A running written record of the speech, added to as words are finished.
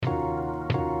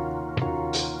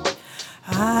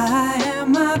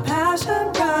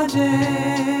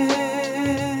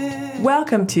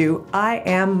Welcome to I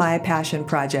Am My Passion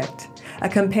Project, a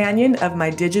companion of my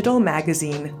digital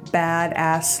magazine,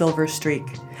 Badass Silver Streak.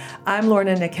 I'm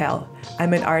Lorna Nickel.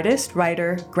 I'm an artist,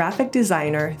 writer, graphic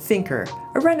designer, thinker,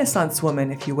 a Renaissance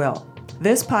woman, if you will.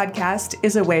 This podcast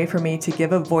is a way for me to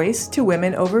give a voice to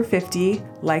women over 50,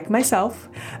 like myself,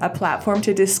 a platform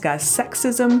to discuss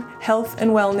sexism, health and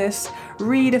wellness,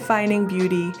 redefining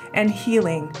beauty, and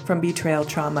healing from betrayal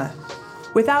trauma.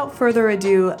 Without further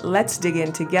ado, let's dig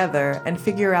in together and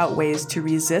figure out ways to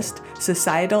resist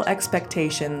societal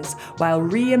expectations while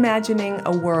reimagining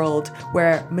a world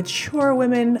where mature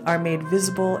women are made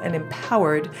visible and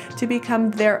empowered to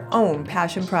become their own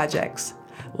passion projects.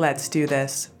 Let's do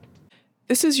this.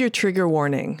 This is your trigger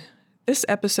warning. This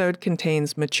episode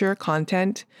contains mature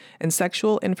content and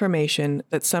sexual information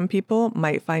that some people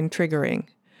might find triggering.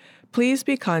 Please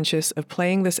be conscious of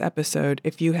playing this episode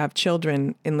if you have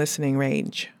children in listening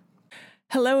range.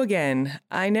 Hello again.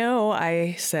 I know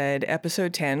I said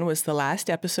episode 10 was the last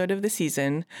episode of the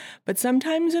season, but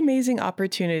sometimes amazing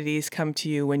opportunities come to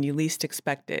you when you least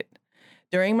expect it.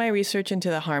 During my research into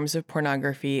the harms of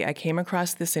pornography, I came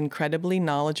across this incredibly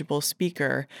knowledgeable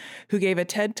speaker who gave a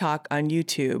TED Talk on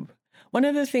YouTube. One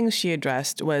of the things she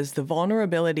addressed was the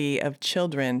vulnerability of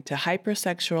children to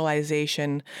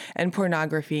hypersexualization and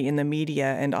pornography in the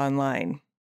media and online.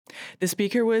 The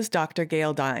speaker was Dr.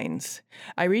 Gail Dines.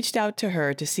 I reached out to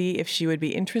her to see if she would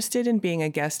be interested in being a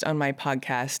guest on my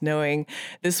podcast, knowing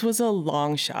this was a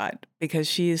long shot because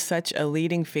she is such a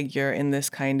leading figure in this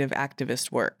kind of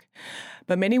activist work.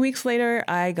 But many weeks later,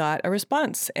 I got a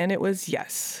response, and it was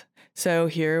yes. So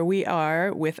here we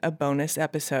are with a bonus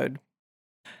episode.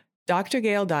 Dr.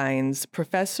 Gail Dines,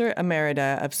 Professor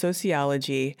Emerita of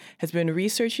Sociology, has been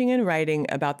researching and writing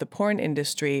about the porn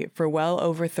industry for well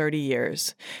over 30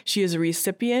 years. She is a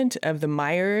recipient of the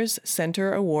Myers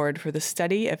Center Award for the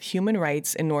Study of Human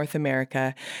Rights in North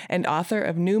America and author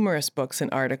of numerous books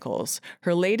and articles.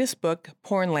 Her latest book,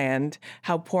 Pornland: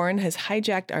 How Porn Has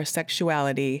Hijacked Our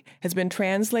Sexuality, has been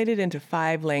translated into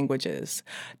 5 languages.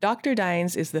 Dr.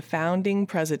 Dines is the founding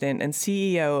president and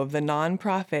CEO of the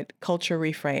nonprofit Culture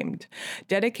Reframed,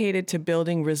 dedicated to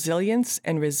building resilience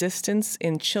and resistance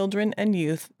in children and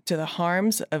youth to the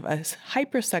harms of a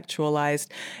hypersexualized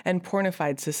and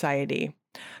pornified society.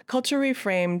 Culture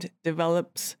Reframed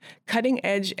develops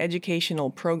cutting-edge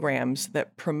educational programs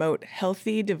that promote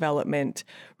healthy development,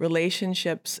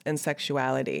 relationships, and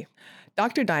sexuality.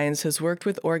 Dr. Dines has worked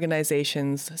with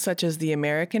organizations such as the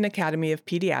American Academy of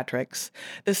Pediatrics,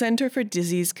 the Center for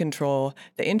Disease Control,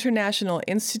 the International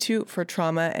Institute for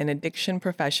Trauma and Addiction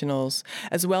Professionals,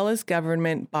 as well as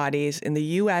government bodies in the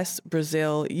US,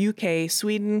 Brazil, UK,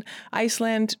 Sweden,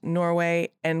 Iceland, Norway,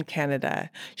 and Canada.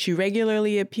 She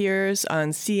regularly appears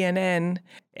on CNN,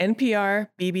 NPR,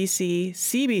 BBC,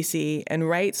 CBC, and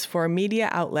writes for media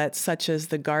outlets such as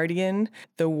The Guardian,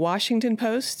 The Washington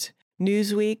Post,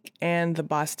 Newsweek, and the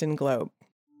Boston Globe.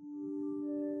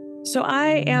 So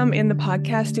I am in the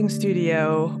podcasting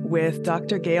studio with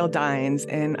Dr. Gail Dines,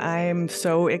 and I'm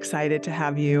so excited to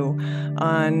have you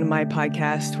on my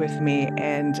podcast with me.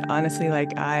 And honestly,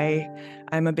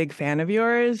 I'm a big fan of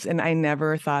yours, and I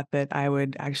never thought that I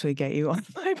would actually get you on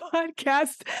my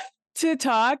podcast to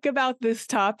talk about this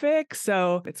topic.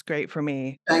 So it's great for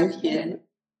me. Thank you.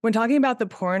 When talking about the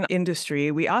porn industry,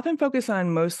 we often focus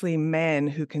on mostly men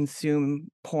who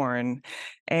consume porn.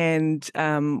 And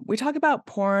we talk about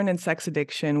porn and sex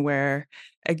addiction where,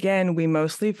 again, we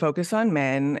mostly focus on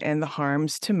men and the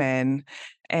harms to men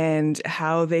and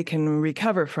how they can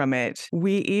recover from it.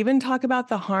 We even talk about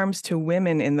the harms to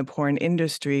women in the porn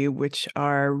industry, which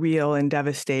are real and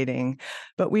devastating.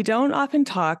 But we don't often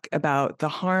talk about the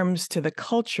harms to the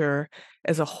culture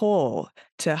as a whole,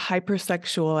 to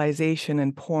hypersexualization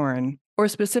and porn, or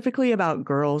specifically about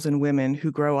girls and women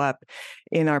who grow up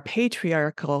in our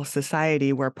patriarchal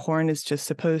society where porn is just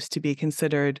supposed to be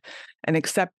considered an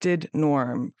accepted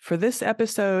norm. For this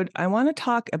episode, I want to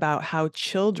talk about how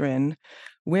children,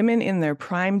 women in their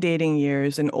prime dating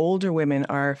years, and older women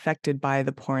are affected by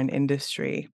the porn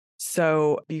industry.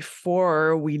 So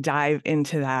before we dive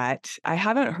into that, I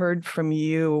haven't heard from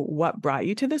you what brought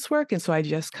you to this work. And so I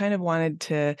just kind of wanted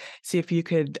to see if you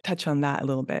could touch on that a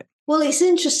little bit. Well, it's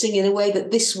interesting in a way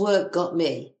that this work got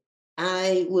me.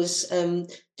 I was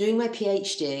doing my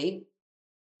PhD.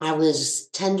 I was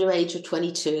tender age of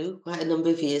 22, quite a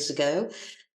number of years ago.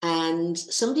 And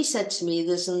somebody said to me,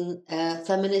 there's a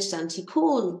feminist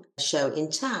anti-porn show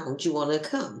in town. Do you want to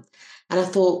come? And I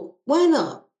thought, why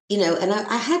not? And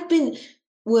I had been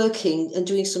working and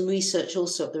doing some research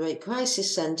also at the Rape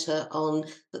Crisis Centre on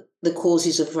the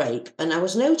causes of rape. And I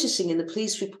was noticing in the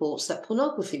police reports that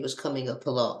pornography was coming up a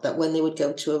lot, that when they would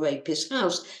go to a rapist's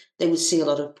house, they would see a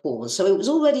lot of porn. So it was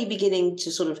already beginning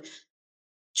to sort of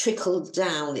trickle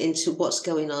down into what's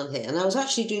going on here. And I was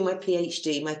actually doing my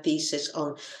PhD, my thesis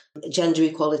on gender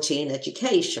equality in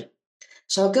education.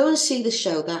 So I'll go and see the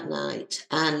show that night,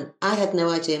 and I had no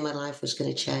idea my life was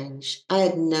going to change. I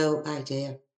had no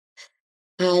idea.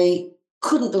 I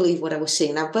couldn't believe what I was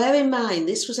seeing. Now, bear in mind,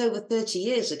 this was over 30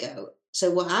 years ago.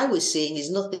 So what I was seeing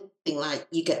is nothing like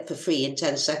you get for free in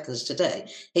 10 seconds today.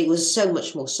 It was so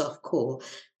much more softcore.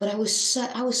 But I was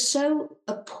so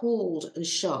appalled and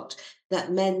shocked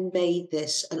that men made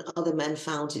this and other men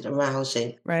found it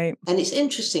arousing. Right. And it's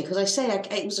interesting because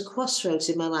it was a crossroads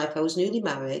in my life. I was newly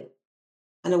married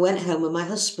and I went home and my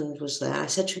husband was there. I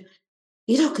said to him,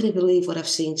 "You're not going to believe what I've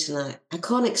seen tonight. I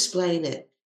can't explain it."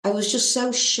 I was just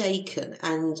so shaken.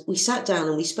 And we sat down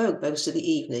and we spoke most of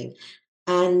the evening.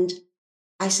 And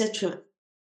I said to him,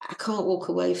 "I can't walk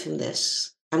away from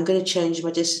this. I'm going to change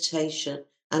my dissertation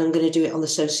and I'm going to do it on the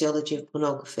sociology of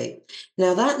pornography."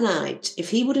 Now, that night, if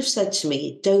he would have said to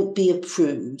me, "Don't be a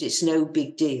prude, it's no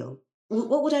big deal,"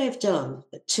 what would I have done?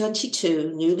 At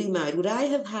 22, newly married, would I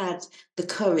have had the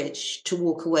courage to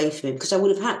walk away from him? Because I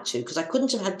would have had to, because I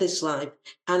couldn't have had this life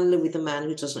and live with a man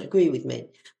who doesn't agree with me.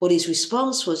 But his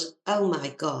response was, "Oh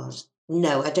my God,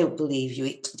 no, I don't believe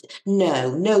you.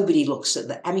 No, nobody looks at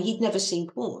that." I mean, he'd never seen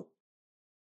porn.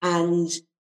 And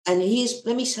let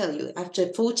me tell you,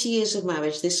 after 40 years of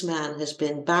marriage, this man has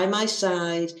been by my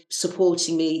side,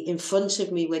 supporting me, in front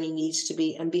of me when he needs to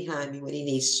be, and behind me when he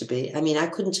needs to be. I mean, I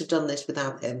couldn't have done this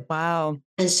without him. Wow.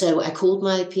 And so I called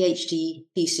my PhD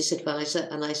thesis advisor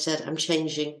and I said, "I'm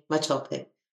changing my topic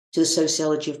to the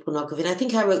sociology of pornography." And I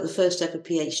think I wrote the first ever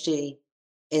PhD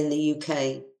in the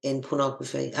UK in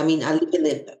pornography. I mean, I live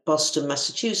in Boston,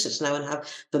 Massachusetts now and have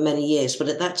for many years, but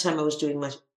at that time I was doing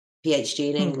my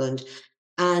PhD in Hmm. England.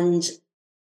 And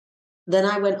then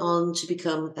I went on to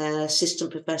become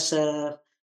assistant professor,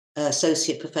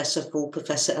 associate professor, full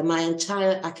professor, and my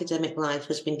entire academic life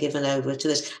has been given over to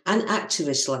this, and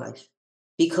activist life,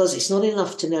 because it's not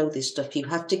enough to know this stuff. You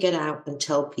have to get out and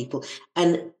tell people.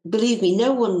 And believe me,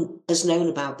 no one has known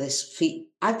about this.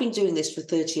 I've been doing this for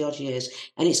 30 odd years,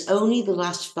 and it's only the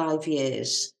last 5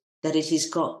 years that it has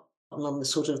got on the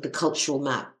sort of the cultural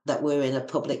map that we're in a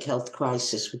public health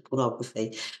crisis with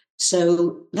pornography.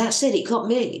 So that's it. It got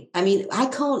me. I mean, I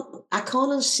can't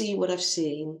unsee what I've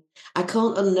seen. I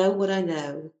can't unknow what I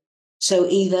know. So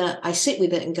either I sit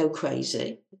with it and go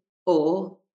crazy,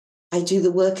 or I do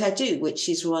the work I do, which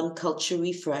is run Culture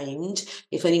Reframed.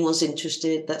 If anyone's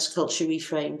interested, that's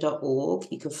culturereframed.org.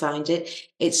 You can find it.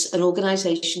 It's an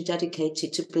organization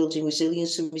dedicated to building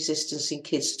resilience and resistance in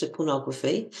kids to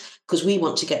pornography, because we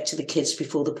want to get to the kids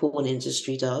before the porn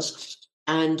industry does.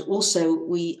 And also,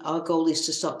 our goal is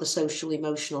to stop the social,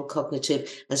 emotional,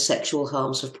 cognitive, and sexual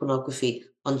harms of pornography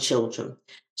on children.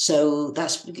 So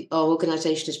our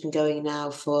organisation has been going now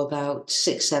for about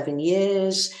 6-7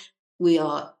 years. We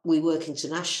work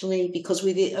internationally because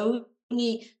we're the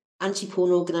only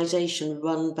anti-porn organisation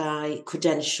run by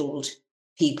credentialed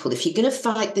people. If you're going to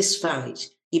fight this fight,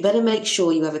 you better make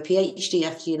sure you have a PhD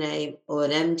after your name or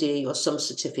an MD or some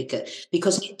certificate,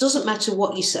 because it doesn't matter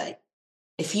what you say.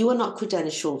 If you are not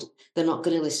credentialed, they're not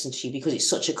going to listen to you because it's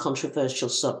such a controversial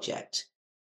subject.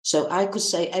 So I could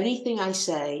say anything I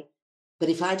say, but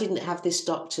if I didn't have this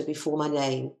doctor before my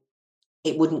name,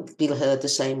 it wouldn't be heard the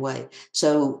same way.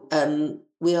 So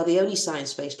we are the only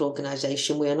science-based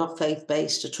organisation. We are not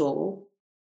faith-based at all.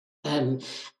 And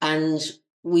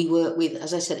we work with,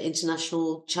 as I said,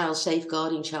 international child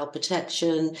safeguarding, child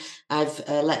protection. I've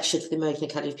lectured for the American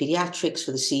Academy of Pediatrics,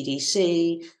 for the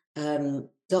CDC,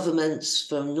 governments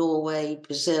from Norway,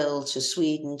 Brazil, to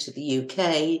Sweden, to the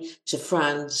UK, to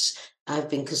France. I've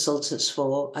been consultants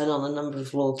for, and on a number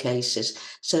of law cases.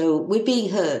 So we're being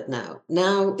heard now.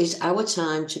 Now is our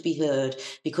time to be heard,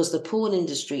 because the porn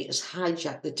industry has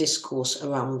hijacked the discourse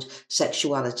around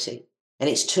sexuality and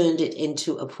it's turned it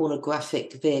into a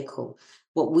pornographic vehicle.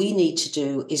 What we need to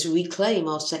do is reclaim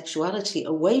our sexuality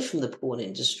away from the porn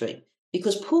industry,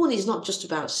 because porn is not just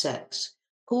about sex.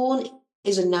 Porn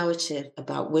is a narrative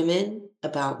about women,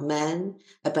 about men,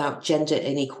 about gender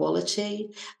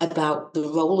inequality, about the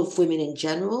role of women in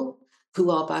general, who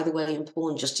are, by the way, in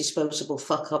porn just disposable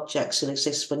fuck objects and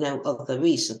exist for no other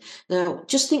reason. Now,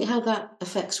 just think how that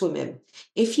affects women.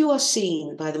 If you are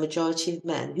seen by the majority of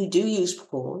men who do use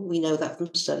porn, we know that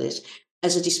from studies,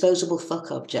 as a disposable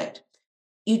fuck object,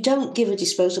 you don't give a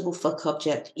disposable fuck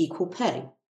object equal pay.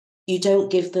 You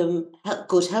don't give them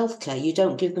good healthcare. You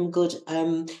don't give them good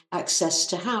access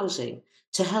to housing,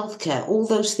 to healthcare, all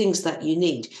those things that you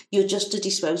need. You're just a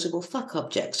disposable fuck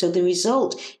object. So the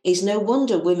result is no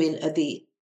wonder women are the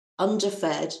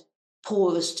underfed,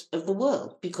 poorest of the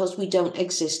world because we don't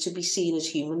exist to be seen as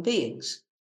human beings.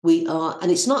 We are,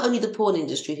 and it's not only the porn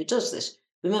industry who does this.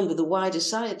 Remember, the wider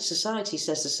society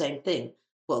says the same thing.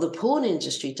 What the porn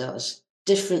industry does,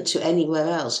 different to anywhere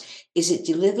else, is it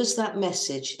delivers that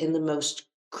message in the most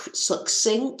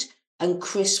succinct and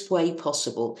crisp way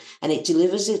possible. And it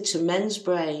delivers it to men's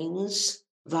brains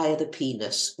via the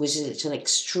penis, which is an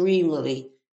extremely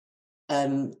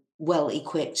well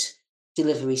equipped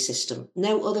delivery system.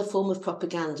 No other form of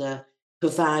propaganda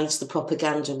provides the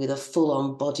propaganda with a full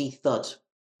on body thud,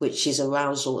 which is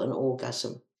arousal and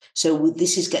orgasm. So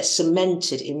gets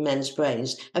cemented in men's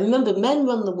brains. And remember, men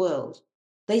run the world.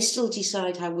 They still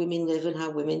decide how women live and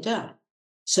how women die.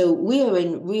 So we are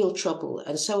in real trouble,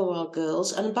 and so are our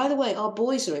girls. And by the way, our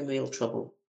boys are in real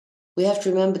trouble. We have to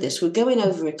remember this. We're going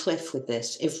over a cliff with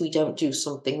this if we don't do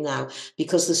something now,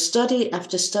 because the study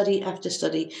after study after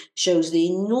study shows the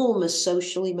enormous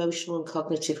social, emotional, and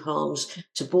cognitive harms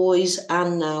to boys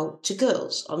and now to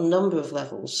girls on a number of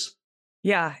levels.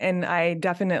 Yeah, and I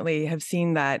definitely have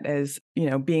seen that as,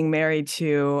 being married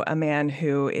to a man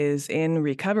who is in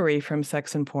recovery from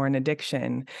sex and porn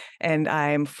addiction. And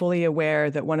I'm fully aware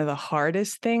that one of the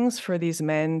hardest things for these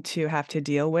men to have to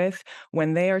deal with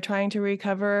when they are trying to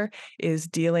recover is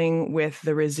dealing with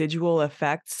the residual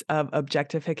effects of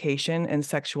objectification and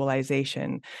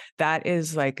sexualization. That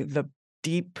is like the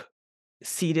deep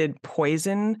seated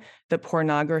poison that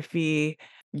pornography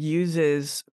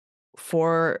uses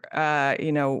for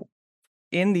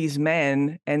in these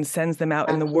men and sends them out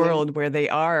in the world where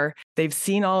they've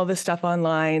seen all of this stuff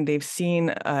online. They've seen,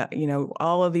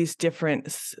 all of these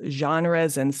different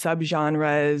genres and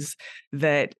subgenres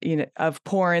that, of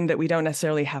porn that we don't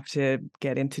necessarily have to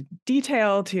get into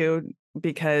detail to,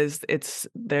 because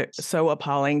they're so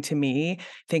appalling to me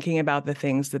thinking about the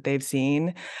things that they've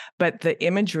seen. But the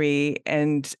imagery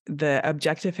and the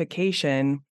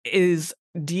objectification is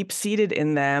deep seated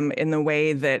in them in the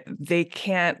way that they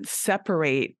can't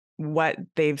separate what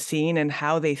they've seen and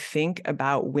how they think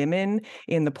about women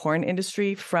in the porn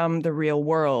industry from the real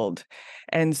world.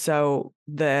 And so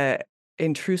the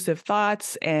intrusive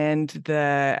thoughts and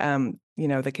the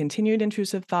continued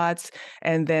intrusive thoughts,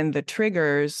 and then the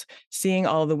triggers, seeing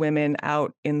all the women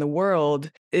out in the world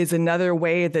is another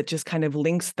way that just kind of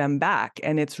links them back.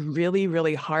 And it's really,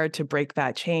 really hard to break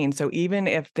that chain. So even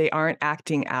if they aren't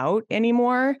acting out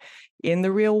anymore in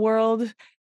the real world,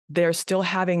 they're still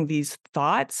having these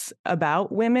thoughts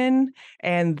about women.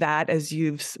 And that, as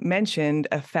you've mentioned,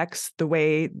 affects the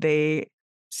way they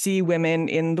see women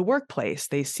in the workplace.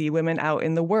 They see women out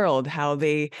in the world, how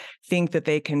they think that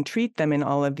they can treat them in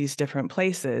all of these different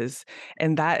places.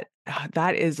 And that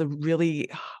is a really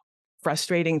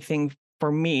frustrating thing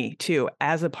for me too,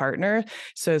 as a partner.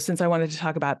 So since I wanted to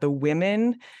talk about the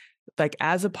women, like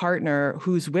as a partner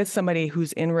who's with somebody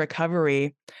who's in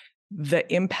recovery,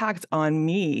 the impact on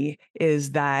me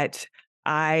is that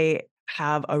I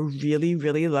have a really,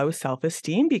 really low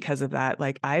self-esteem because of that.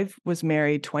 Like I was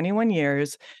married 21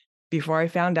 years before I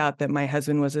found out that my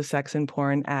husband was a sex and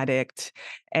porn addict,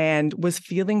 and was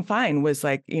feeling fine, was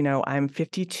like, I'm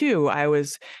 52.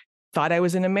 Thought I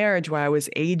was in a marriage where I was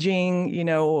aging,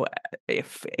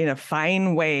 if in a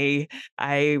fine way.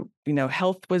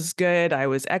 Health was good. I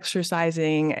was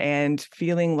exercising and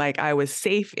feeling like I was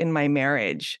safe in my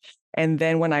marriage. And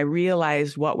then when I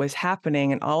realized what was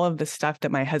happening and all of the stuff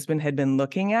that my husband had been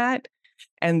looking at,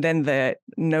 and then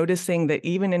noticing that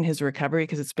even in his recovery,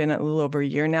 because it's been a little over a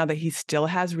year now, that he still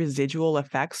has residual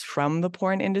effects from the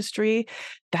porn industry,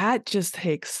 that just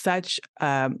takes such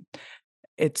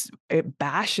it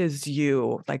bashes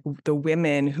you, like the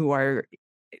women who are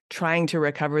trying to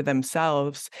recover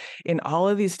themselves in all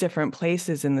of these different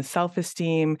places, in the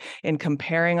self-esteem, in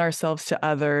comparing ourselves to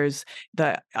others,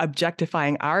 the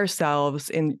objectifying ourselves.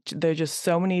 And there are just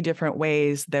so many different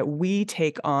ways that we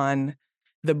take on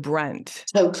the brunt.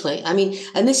 Totally. I mean,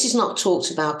 and this is not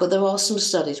talked about, but there are some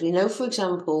studies. We know, for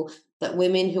example, that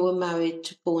women who are married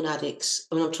to porn addicts,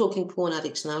 I mean, I'm talking porn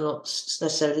addicts now, not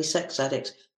necessarily sex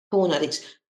addicts, porn addicts,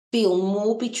 feel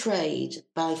more betrayed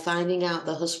by finding out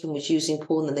the husband was using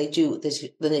porn than they do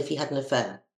than if he had an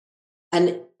affair.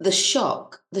 And the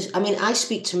shock, I mean, I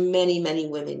speak to many, many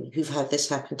women who've had this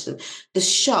happen to them. The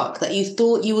shock that you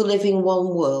thought you were living one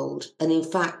world, and in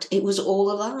fact, it was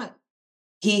all a lie.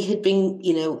 He had been,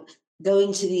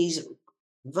 going to these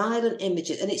violent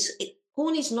images, and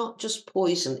porn is not just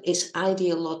poison; it's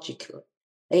ideological.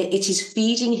 It is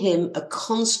feeding him a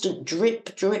constant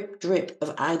drip, drip, drip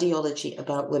of ideology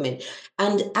about women.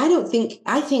 And I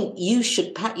think you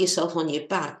should pat yourself on your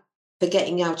back for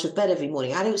getting out of bed every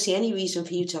morning. I don't see any reason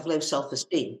for you to have low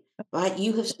self-esteem, right?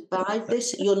 You have survived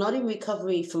this. You're not in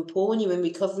recovery from porn. You're in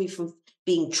recovery from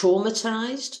being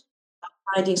traumatized,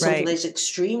 finding something Right. that's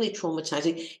extremely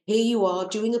traumatizing. Here you are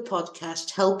doing a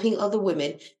podcast, helping other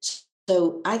women.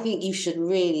 So I think you should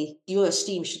really, your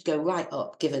esteem should go right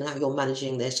up given how you're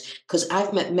managing this. Because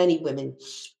I've met many women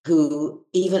who,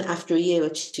 even after a year or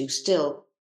two, still,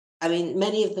 I mean,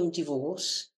 many of them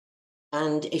divorce.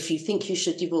 And if you think you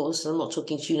should divorce, and I'm not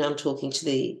talking to you now, I'm talking to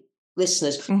the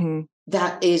listeners, Hmm.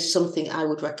 that is something I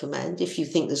would recommend. If you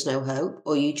think there's no hope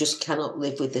or you just cannot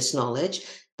live with this knowledge,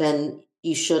 then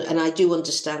you should. And I do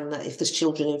understand that if there's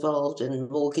children involved and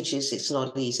mortgages, it's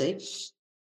not easy.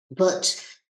 But,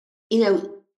 you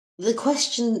know, the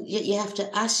question you have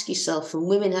to ask yourself and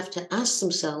women have to ask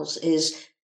themselves is,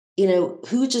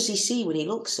 who does he see when he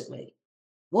looks at me?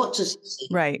 What does he see?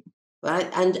 Right.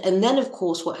 Right. And then, of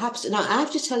course, what happens now, I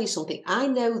have to tell you something. I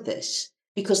know this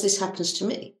because this happens to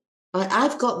me.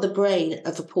 I've got the brain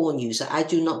of a porn user. I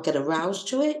do not get aroused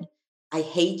to it. I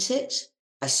hate it.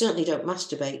 I certainly don't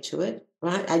masturbate to it.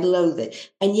 Right. I loathe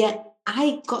it. And yet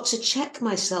I got to check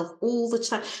myself all the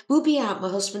time. We'll be out, my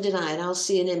husband and I'll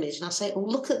see an image and I'll say, oh,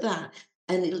 look at that.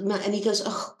 And he goes,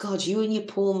 oh, God, you and your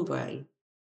porn brain.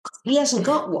 He hasn't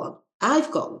got one.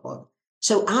 I've got one.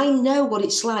 So I know what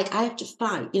it's like. I have to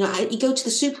fight. You go to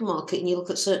the supermarket and you look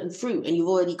at certain fruit and you've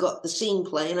already got the scene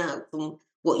playing out from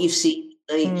what you've seen,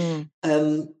 the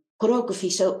Mm. pornography.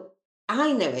 So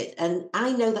I know it. And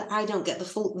I know that I don't get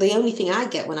the only thing I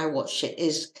get when I watch it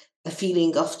is a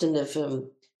feeling often of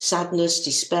sadness,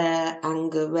 despair,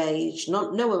 anger, rage,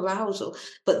 no arousal,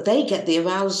 but they get the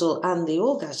arousal and the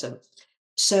orgasm.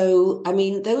 So, I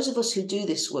mean, those of us who do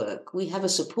this work, we have a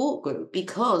support group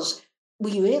because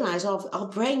we realize our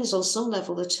brains on some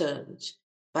level are turned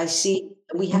by seeing,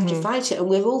 we have to Hmm. fight it. And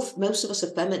most of us are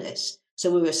feminists.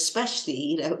 So we're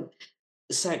especially,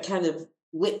 so kind of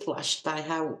whiplashed by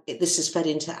how this is fed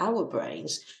into our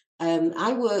brains.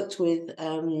 I worked with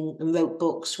and wrote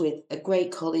books with a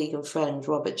great colleague and friend,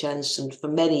 Robert Jensen, for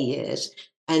many years.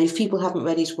 And if people haven't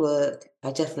read his work,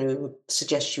 I definitely would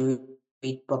suggest you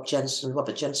read Robert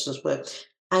Jensen's work.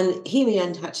 And he in the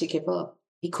end had to give up.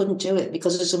 He couldn't do it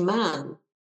because as a man,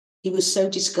 he was so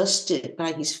disgusted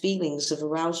by his feelings of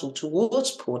arousal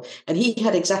towards porn. And he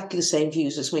had exactly the same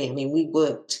views as me. I mean, we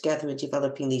worked together in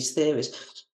developing these theories.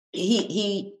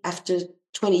 He after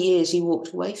 20 years, he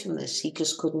walked away from this. He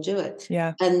just couldn't do it.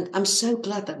 Yeah. And I'm so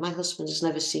glad that my husband has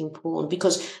never seen porn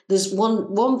because there's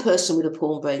one person with a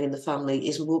porn brain in the family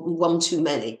is one too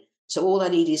many. So all I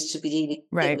need is to be dealing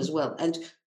with him Right. as well. And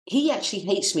he actually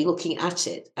hates me looking at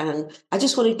it. And I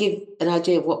just want to give an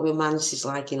idea of what romance is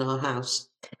like in our house.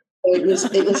 It was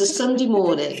a Sunday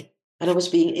morning, and I was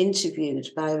being interviewed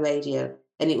by radio,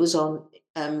 and it was on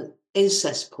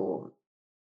incest porn,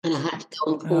 and I had to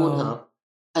go on Oh. Pornhub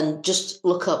and just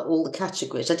look up all the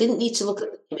categories. I didn't need to look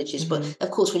at the images, but Hmm.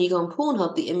 of course, when you go on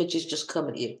Pornhub, the images just come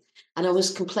at you. And I was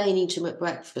complaining to him at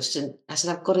breakfast, and I said,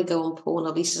 "I've got to go on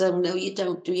Pornhub." He says, "Oh no, you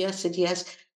don't, do you?" I said, "Yes,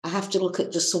 I have to look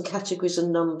at just some categories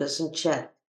and numbers and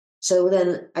check." So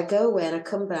then I go away and I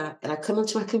come back and I come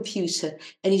onto my computer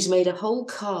and he's made a whole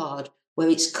card where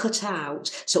it's cut out.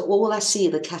 So all I see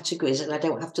are the categories and I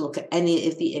don't have to look at any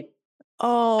of the. And I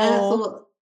Oh, thought,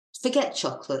 forget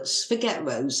chocolates, forget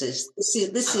roses.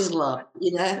 This is love,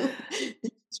 you know.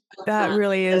 that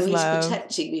really So is he's love.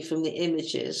 protecting me from the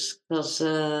images because,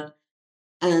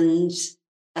 and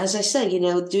as I say,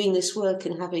 doing this work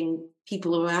and having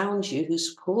people around you who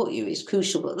support you is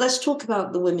crucial. But let's talk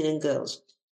about the women and girls.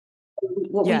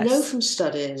 What we know Yes. from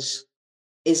studies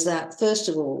is that, first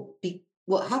of all,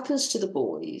 what happens to the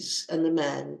boys and the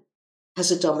men has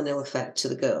a domino effect to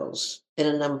the girls in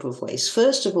a number of ways.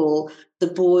 First of all, the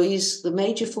boys, the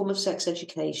major form of sex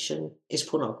education is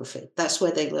pornography. That's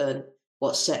where they learn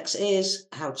what sex is,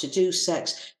 how to do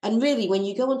sex. And really, when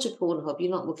you go onto Pornhub,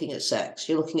 you're not looking at sex,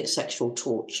 you're looking at sexual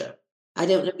torture. I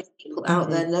don't know if people out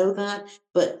Hmm. there know that,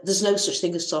 but there's no such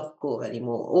thing as softcore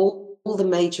anymore. All the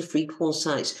major free porn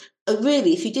sites,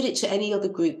 really, if you did it to any other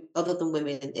group other than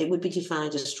women, it would be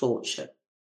defined as torture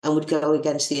and would go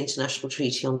against the International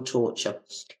Treaty on Torture.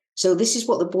 So this is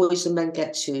what the boys and men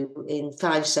get to in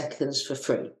 5 seconds for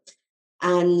free.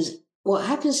 And what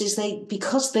happens is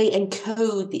because they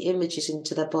encode the images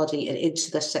into their body and into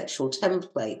their sexual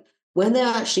template, when they're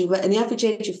actually, and the average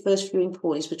age of first viewing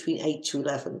porn is between 8 to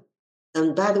 11.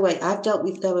 And by the way, I've dealt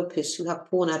with therapists who have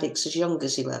porn addicts as young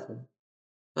as 11.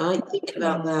 Right? Think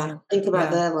about Oh that. man. Think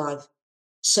about Yeah. their life.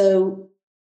 So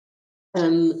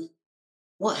Um,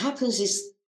 what happens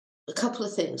is a couple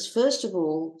of things. First of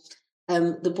all,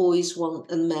 the boys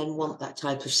want and men want that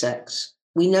type of sex.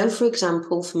 We know, for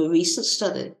example, from a recent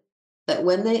study, that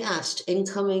when they asked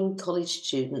incoming college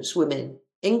students, women,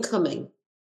 incoming,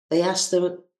 they asked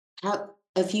them, "How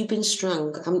have you been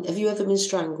strangled? Have you ever been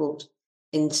strangled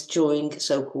during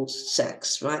so-called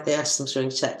sex?" Right? They asked them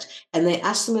during sex, and they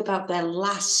asked them about their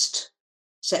last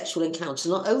sexual encounter,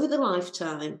 not over the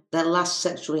lifetime, their last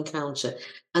sexual encounter,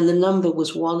 and the number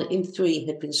was 1 in 3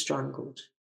 had been strangled.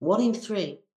 1 in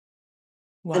 3.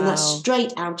 And that's Wow.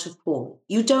 straight out of porn.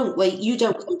 You don't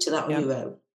come to that on Yep. your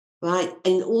own, right?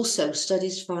 And also,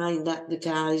 studies find that the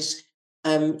guys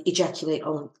ejaculate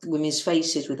on women's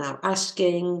faces without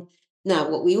asking. Now,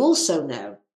 what we also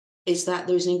know is that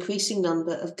there is an increasing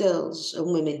number of girls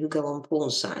and women who go on porn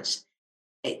sites.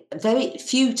 Very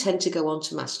few tend to go on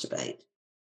to masturbate.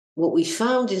 What we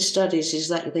found in studies is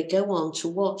that they go on to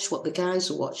watch what the guys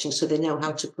are watching so they know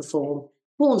how to perform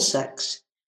porn sex.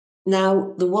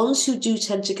 Now, the ones who do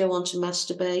tend to go on to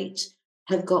masturbate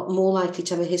have got more likely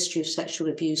to have a history of sexual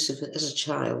abuse as a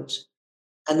child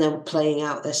and then playing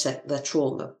out their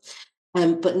trauma.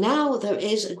 But now there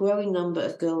is a growing number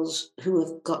of girls who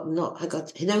have got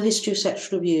no history of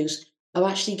sexual abuse are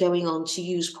actually going on to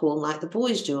use porn like the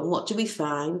boys do. And what do we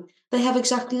find? They have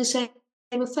exactly the same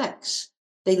effects.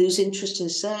 They lose interest in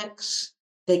sex.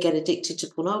 They get addicted to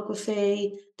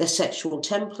pornography. Their sexual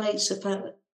templates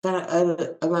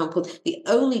around porn. The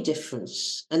only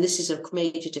difference, and this is a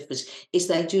major difference, is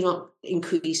they do not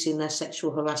increase in their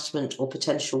sexual harassment or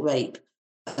potential rape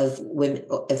of women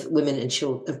and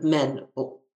children, of men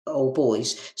or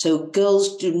boys. So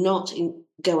girls do not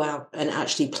go out and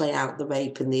actually play out the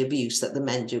rape and the abuse that the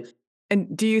men do.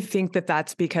 And do you think that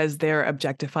that's because they're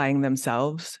objectifying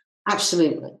themselves?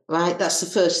 Absolutely, right? That's the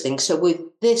first thing. So with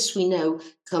this, we know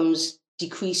comes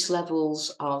decreased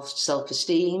levels of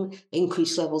self-esteem,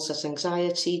 increased levels of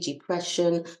anxiety,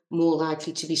 depression, more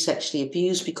likely to be sexually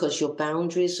abused because your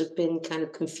boundaries have been kind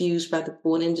of confused by the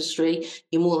porn industry.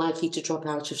 You're more likely to drop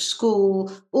out of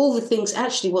school, all the things.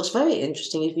 Actually, what's very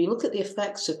interesting, if you look at the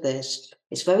effects of this,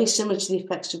 it's very similar to the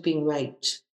effects of being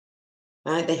raped,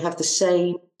 right? They have the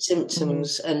same Mm-hmm.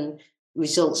 symptoms and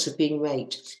results of being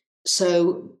raped.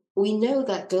 So we know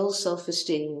that girls'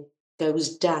 self-esteem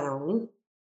goes down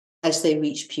as they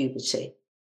reach puberty.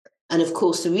 And of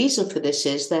course, the reason for this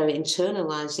is they're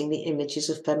internalizing the images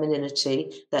of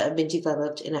femininity that have been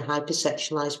developed in a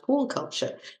hypersexualized porn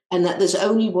culture, and that there's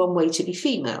only one way to be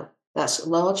female. That's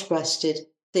large breasted,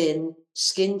 thin,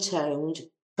 skin toned,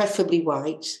 preferably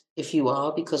white if you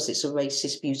are, because it's a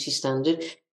racist beauty standard.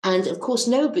 And of course,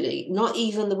 nobody, not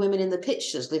even the women in the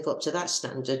pictures, live up to that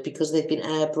standard because they've been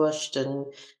airbrushed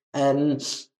and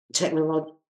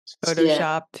technologically. Yeah,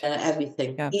 Photoshopped.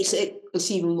 everything. Yeah.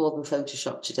 It's even more than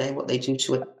Photoshop today, what they do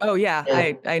to it. Oh yeah,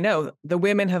 Yeah, I know. The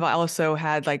women have also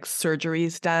had like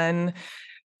surgeries done,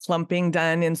 plumping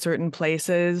done in certain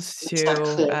places to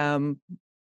exactly.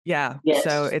 yeah.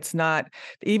 So Yes. it's not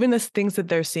even the things that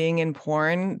they're seeing in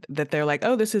porn that they're like,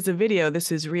 "Oh, this is a video,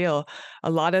 this is real."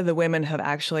 A lot of the women have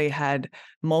actually had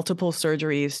multiple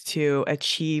surgeries to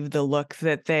achieve the look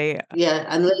that they Yeah,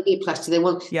 and labiaplasty, they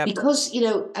want yep. because,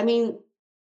 I mean,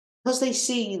 because they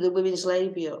see the women's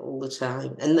labia all the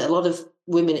time, and a lot of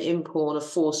women in porn are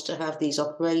forced to have these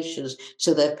operations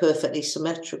so they're perfectly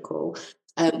symmetrical.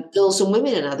 Girls and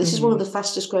women are now. This is one of Mhm. the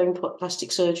fastest growing plastic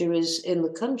surgeries in the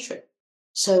country.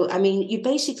 So, I mean, you're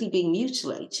basically being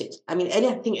mutilated. I mean,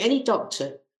 I think any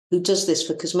doctor who does this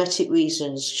for cosmetic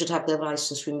reasons should have their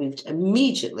license removed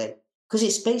immediately because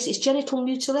it's genital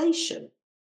mutilation.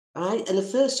 Right? And the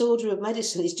first order of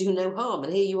medicine is do no harm.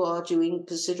 And here you are doing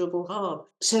considerable harm.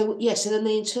 So, yes, and then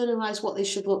they internalize what they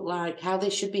should look like, how they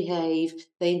should behave.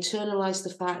 They internalize the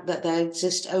fact that they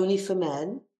exist only for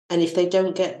men. And if they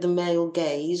don't get the male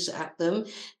gaze at them,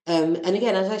 and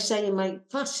again, as I say in my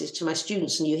classes to my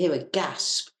students, and you hear a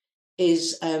gasp,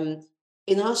 is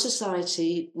in our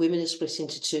society, women are split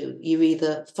into two. You're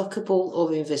either fuckable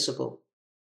or invisible.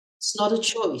 It's not a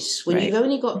choice. When Right. you've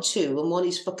only got two, and one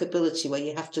is fuckability, where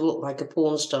you have to look like a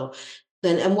porn star,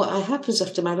 then and what happens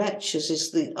after my lectures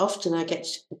is that often I get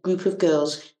a group of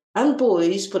girls and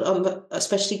boys, but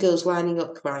especially girls lining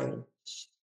up crying,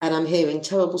 and I'm hearing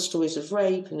terrible stories of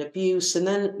rape and abuse, and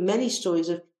then many stories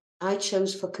of I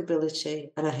chose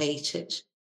fuckability and I hate it,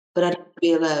 but I don't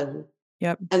be alone.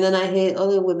 Yep. And then I hear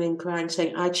other women crying,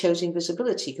 saying I chose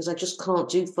invisibility because I just can't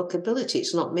do fuckability.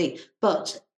 It's not me,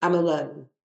 but I'm alone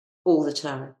all the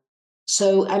time.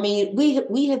 So, I mean,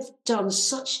 we have done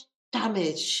such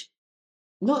damage,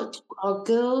 not to our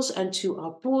girls and to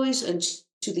our boys and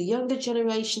to the younger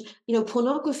generation.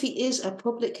 Pornography is a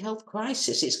public health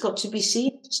crisis. It's got to be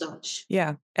seen as such.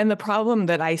 Yeah. And the problem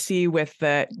that I see with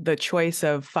the choice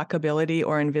of fuckability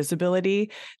or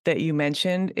invisibility that you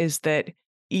mentioned is that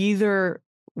either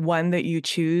one that you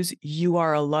choose, you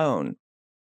are alone.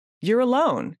 You're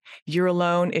alone. You're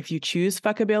alone if you choose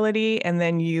fuckability and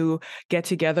then you get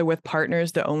together with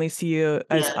partners that only see you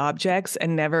as Yeah. objects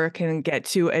and never can get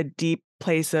to a deep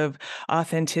place of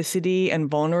authenticity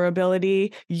and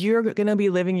vulnerability. You're going to be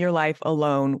living your life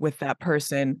alone with that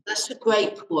person. That's a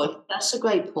great point. That's a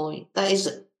great point. That's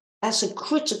a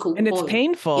critical And it's point. You're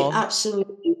painful.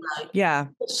 absolutely right. Yeah,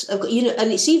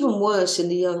 And it's even worse in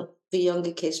the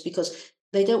younger kids because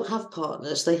they don't have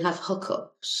partners, they have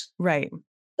hookups. right.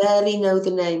 Barely know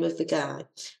the name of the guy.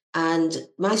 And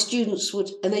my students would,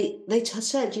 and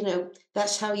said,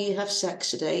 that's how you have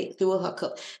sex today, through a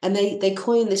hookup. And they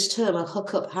coined this term, a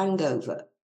hookup hangover.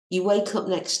 You wake up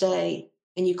next day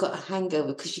and you've got a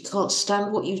hangover because you can't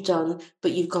stand what you've done,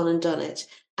 but you've gone and done it.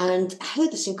 And I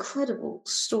heard this incredible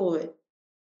story.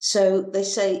 So they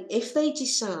say if they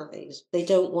decide they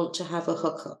don't want to have a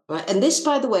hookup, right? And this,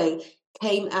 by the way,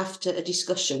 came after a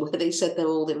discussion where they said they're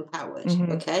all empowered,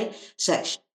 Hmm. okay?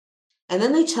 Section. And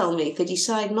then they tell me if they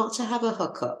decide not to have a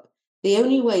hookup, the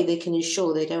only way they can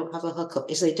ensure they don't have a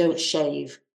hookup is they don't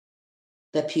shave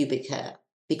their pubic hair.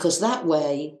 Because that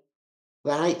way,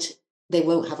 right, they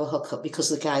won't have a hookup because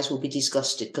the guys will be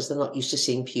disgusted because they're not used to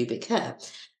seeing pubic hair.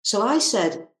 So I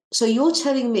said, so you're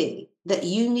telling me that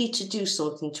you need to do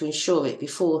something to ensure it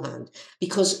beforehand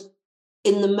because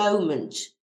in the moment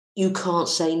you can't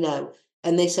say no.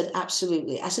 And they said,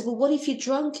 absolutely. I said, well, what if you're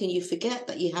drunk and you forget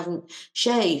that you haven't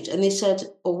shaved? And they said,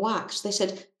 or waxed. They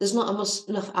said, there's not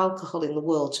enough alcohol in the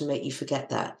world to make you forget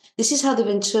that. This is how they've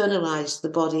internalized the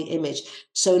body image.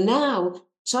 So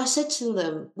I said to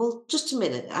them, well, just a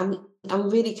minute. I'm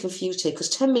really confused here because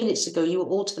 10 minutes ago you were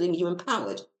all telling me you're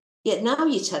empowered. Yet now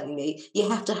you're telling me you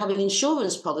have to have an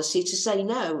insurance policy to say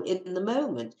no in the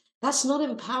moment. That's not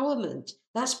empowerment.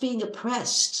 That's being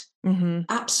oppressed. Hmm.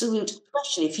 Absolute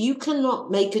oppression. If you cannot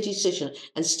make a decision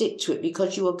and stick to it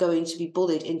because you are going to be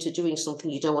bullied into doing something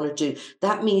you don't want to do,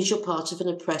 that means you're part of an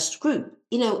oppressed group.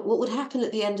 What would happen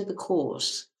at the end of the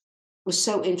course was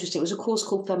so interesting. It was a course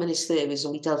called Feminist Theories,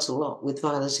 and we dealt a lot with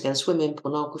violence against women,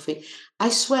 pornography. I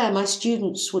swear my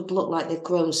students would look like they've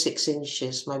grown 6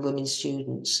 inches, my women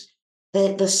students.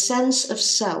 The sense of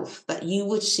self that you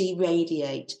would see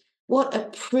radiate, what a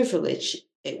privilege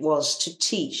it was to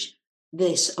teach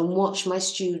this and watch my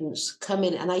students come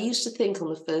in. And I used to think on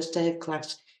the first day of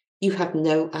class, you have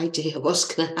no idea what's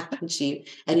going to happen to you,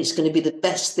 and it's going to be the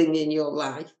best thing in your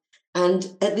life.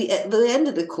 And at the end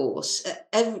of the course,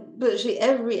 virtually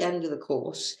every end of the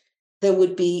course,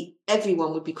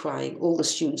 everyone would be crying, all the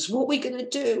students. What are we going to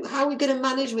do? How are we going to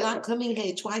manage without coming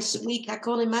here twice a week? I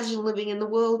can't imagine living in the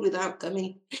world without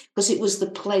coming. Because it was the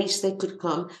place they could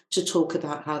come to talk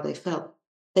about how they felt.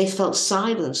 They felt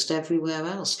silenced everywhere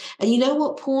else. And you know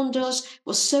what porn does?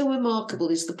 What's so remarkable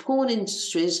is the porn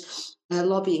industry's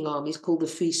lobbying arm is called the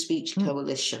Free Speech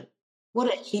Coalition.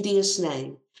 What a hideous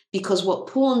name. Because what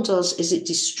porn does is it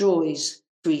destroys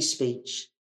free speech,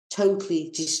 totally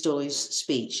destroys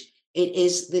speech. It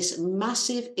is this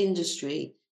massive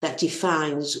industry that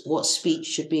defines what speech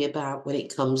should be about when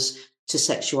it comes to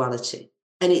sexuality.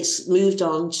 And it's moved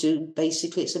on to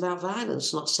basically it's about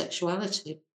violence, not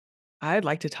sexuality. I'd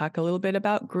like to talk a little bit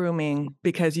about grooming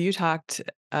because you talked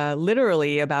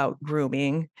literally about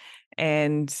grooming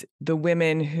and the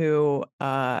women who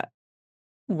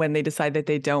when they decide that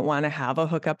they don't want to have a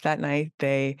hookup that night,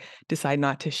 they decide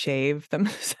not to shave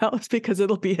themselves because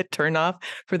it'll be a turnoff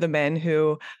for the men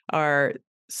who are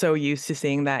so used to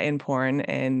seeing that in porn.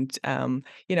 And,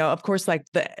 of course, like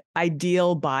the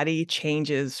ideal body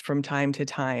changes from time to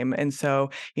time. And so,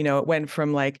 it went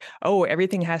from like, oh,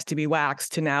 everything has to be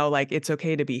waxed to now like it's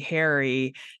okay to be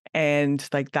hairy. And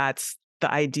like that's the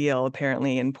ideal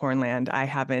apparently in porn land. I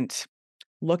haven't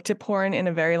looked at porn in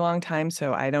a very long time,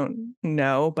 so I don't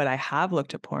know, but I have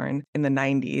looked at porn in the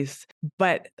 90s.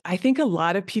 But I think a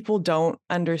lot of people don't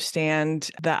understand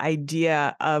the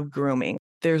idea of grooming.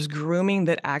 There's grooming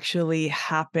that actually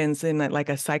happens in like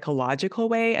a psychological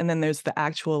way, and then there's the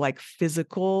actual like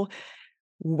physical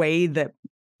way that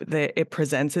it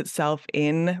presents itself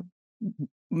in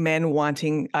men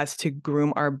wanting us to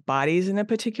groom our bodies in a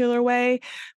particular way.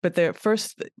 But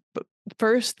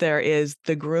first there is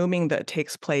the grooming that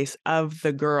takes place of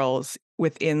the girls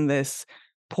within this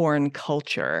porn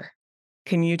culture.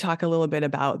 Can you talk a little bit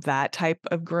about that type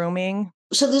of grooming?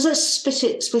 So let's split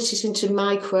it into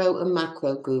micro and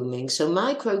macro grooming. So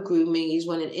micro grooming is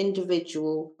when an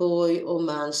individual, boy or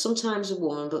man, sometimes a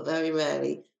woman, but very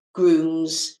rarely,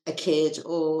 grooms a kid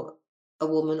or a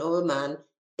woman or a man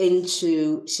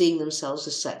into seeing themselves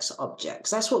as sex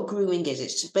objects. That's what grooming is.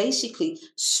 It's to basically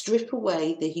strip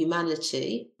away the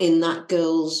humanity in that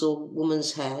girl's or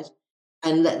woman's head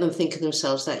and let them think of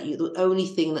themselves that the only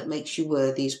thing that makes you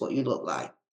worthy is what you look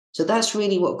like. So that's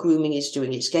really what grooming is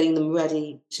doing. It's getting them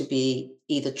ready to be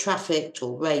either trafficked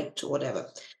or raped or whatever.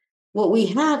 What we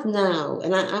have now,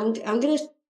 and I'm going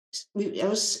to, I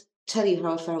was tell you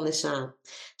how I found this out.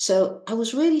 So I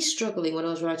was really struggling when I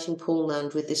was writing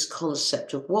Pornland with this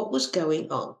concept of what was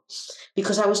going on,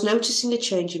 because I was noticing a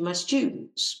change in my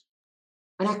students,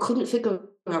 and I couldn't figure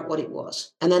out what it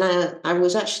was. And then I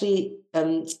was actually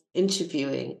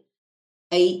interviewing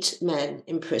 8 men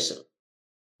in prison,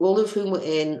 all of whom were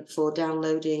in for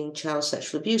downloading child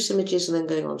sexual abuse images and then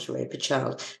going on to rape a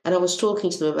child. And I was talking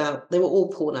to them about, they were all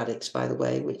porn addicts, by the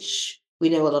way, which we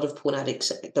know a lot of porn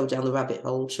addicts go down the rabbit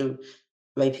hole to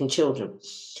raping children.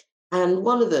 And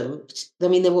one of them, I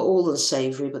mean, they were all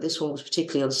unsavory, but this one was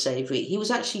particularly unsavory. He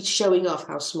was actually showing off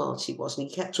how smart he was, and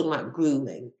he kept talking about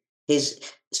grooming his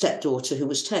stepdaughter, who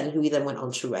was 10, who he then went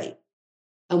on to rape.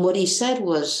 And what he said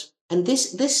was, and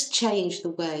this changed the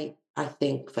way I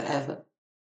think forever.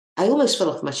 I almost fell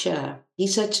off my chair. He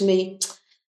said to me,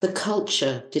 the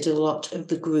culture did a lot of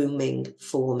the grooming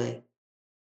for me.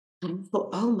 And I thought,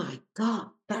 oh my God,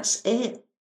 that's it.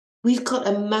 We've got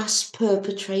a mass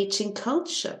perpetrating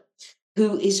culture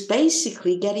who is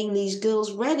basically getting these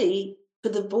girls ready for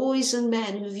the boys and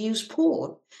men who've used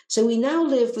porn. So we now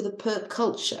live with a perp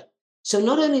culture. So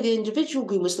not only the individual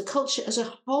groomers, the culture as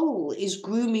a whole is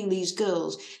grooming these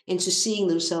girls into seeing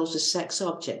themselves as sex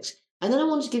objects. And then I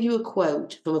want to give you a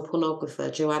quote from a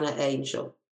pornographer, Joanna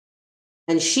Angel.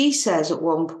 And she says at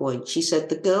one point, she said,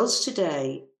 the girls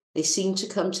today, they seem to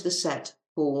come to the set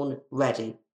porn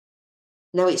ready.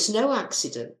 Now, it's no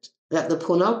accident that the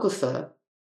pornographer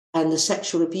and the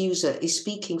sexual abuser is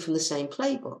speaking from the same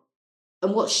playbook.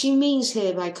 And what she means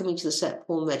here by coming to the set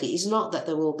porn ready is not that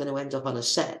they're all going to end up on a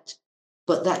set,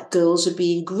 but that girls are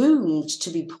being groomed to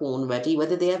be porn ready,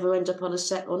 whether they ever end up on a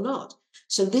set or not.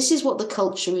 So this is what the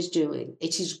culture is doing.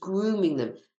 It is grooming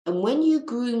them. And when you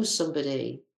groom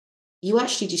somebody, you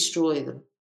actually destroy them.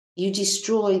 You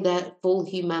destroy their full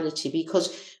humanity,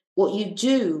 because what you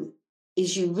do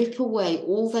is you rip away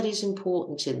all that is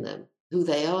important in them, who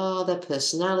they are, their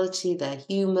personality, their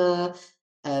humor,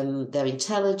 their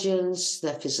intelligence,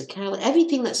 their physicality,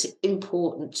 everything that's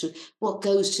important to what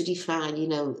goes to define,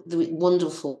 the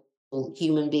wonderful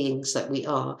human beings that we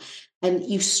are. And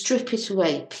you strip it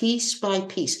away piece by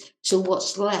piece till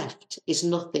what's left is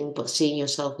nothing but seeing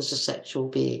yourself as a sexual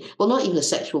being. Well, not even a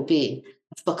sexual being,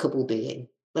 a fuckable being.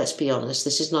 Let's be honest.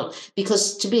 This is not,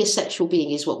 because to be a sexual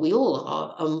being is what we all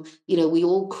are. We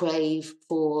all crave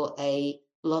for a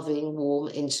loving, warm,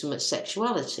 intimate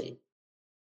sexuality.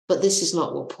 But this is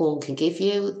not what porn can give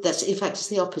you. That's, in fact, it's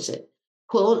the opposite.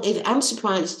 Porn, I'm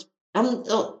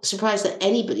not surprised that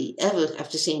anybody ever,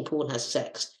 after seeing porn, has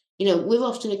sex. We're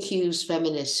often accused,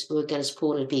 feminists who are against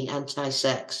porn, of being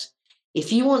anti-sex.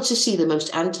 If you want to see the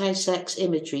most anti-sex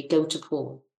imagery, go to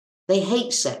porn. They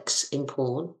hate sex in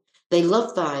porn. They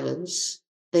love violence.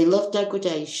 They love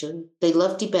degradation. They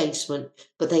love debasement,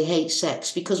 but they hate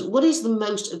sex. Because what is the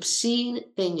most obscene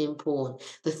thing in porn?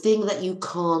 The thing that you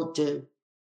can't do.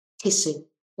 Kissing.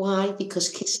 Why? Because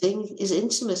kissing is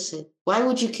intimacy. Why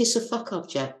would you kiss a fuck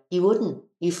object? You wouldn't.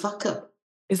 You fuck up.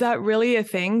 Is that really a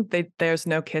thing? There's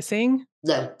no kissing?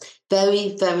 No.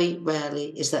 Very, very rarely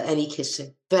is there any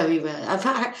kissing. Very rare.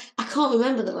 I can't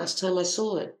remember the last time I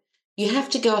saw it. You have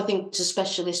to go, I think, to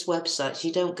specialist websites.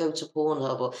 You don't go to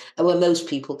Pornhub or where most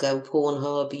people go,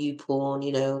 Pornhub,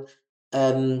 YouPorn,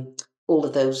 all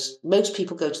of those. Most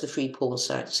people go to the free porn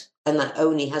sites, and that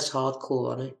only has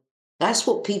hardcore on it. That's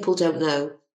what people don't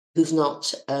know who've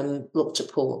not looked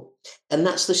at porn. And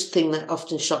that's the thing that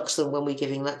often shocks them when we're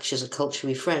giving lectures at Culture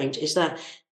Reframed, is that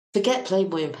forget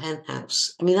Playboy and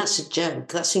Penthouse. I mean, that's a joke.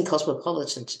 That's in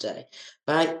Cosmopolitan today,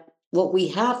 right? What we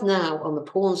have now on the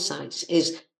porn sites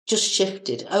is just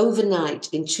shifted overnight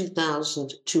in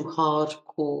 2000 to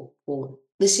hardcore porn.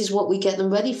 This is what we get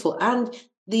them ready for. And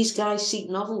these guys seek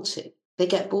novelty. They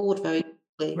get bored very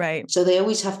quickly. Right. So they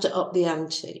always have to up the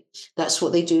ante. That's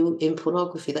what they do in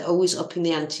pornography. They're always upping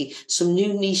the ante. Some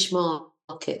new niche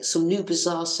market, some new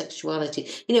bizarre sexuality.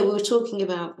 We were talking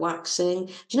about waxing.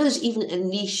 Do you know there's even a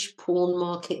niche porn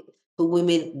market for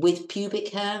women with pubic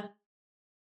hair?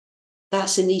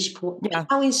 That's a niche porn. Yeah.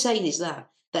 How insane is that?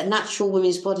 that natural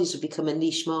women's bodies would become a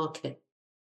niche market.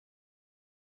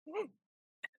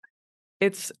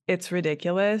 It's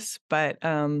ridiculous, but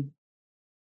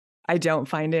I don't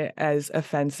find it as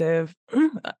offensive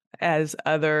as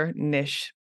other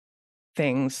niche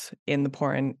things in the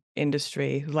porn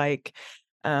industry, like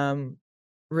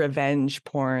revenge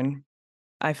porn.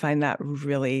 I find that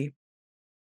really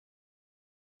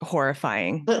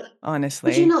horrifying, But would you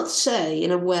honestly. not say,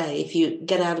 in a way, if you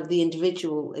get out of the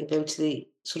individual and go to the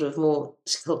sort of more,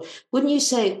 wouldn't you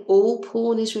say all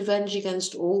porn is revenge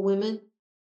against all women?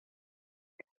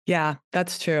 Yeah,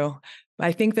 that's true.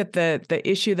 I think that the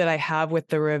issue that I have with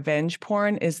the revenge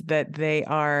porn is that they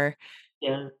are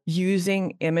Yeah.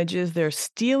 using images, they're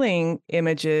stealing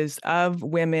images of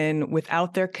women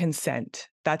without their consent.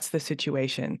 That's the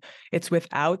situation. It's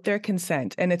without their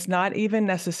consent. And it's not even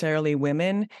necessarily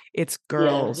women, it's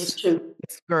Yeah, it's girls. true.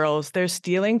 It's girls. They're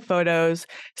stealing photos,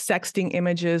 sexting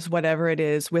images, whatever it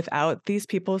is, without these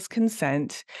people's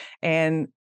consent and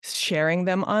sharing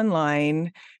them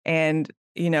online. And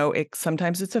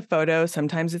sometimes it's a photo,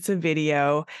 sometimes it's a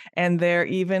video, and they're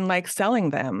even like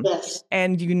selling them. Yes.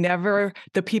 And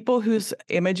the people whose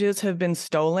images have been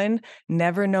stolen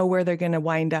never know where they're going to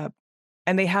wind up,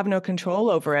 and they have no control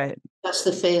over it. That's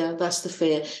the fear. That's the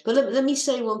fear. But let me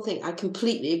say one thing. I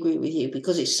completely agree with you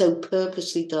because it's so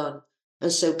purposely done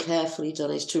and so carefully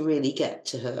done is to really get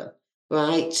to her,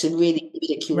 right? To really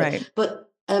ridicule her. Right. But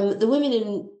the women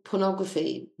in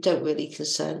pornography don't really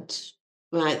consent,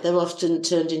 right? They're often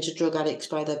turned into drug addicts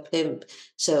by their pimp.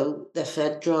 So they're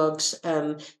fed drugs.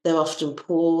 They're often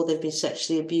poor. They've been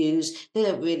sexually abused.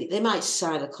 They might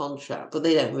sign a contract, but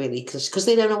they don't really, because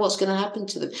they don't know what's going to happen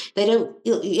to them. They don't,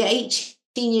 you're 18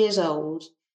 years old,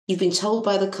 you've been told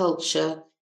by the culture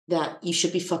that you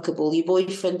should be fuckable. Your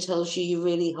boyfriend tells you you're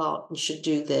really hot and should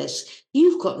do this.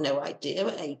 You've got no idea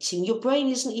at 18. Your brain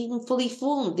isn't even fully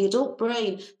formed. The adult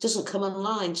brain doesn't come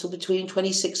online till between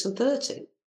 26 and 30.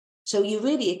 So you're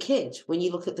really a kid when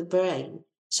you look at the brain.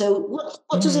 So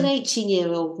what does an Mhm.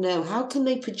 18-year-old know? How can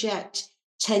they project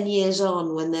 10 years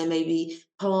on when they're maybe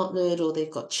partnered or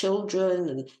they've got children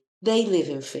and they live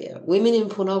in fear? Women in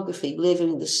pornography live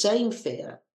in the same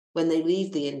fear when they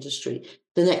leave the industry.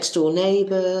 The next door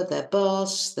neighbor, their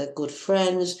boss, their good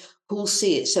friends, who'll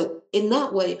see it. So in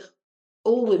that way,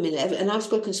 all women, and I've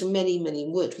spoken to many,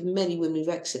 worked with many women who've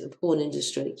exited the porn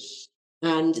industry,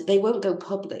 and they won't go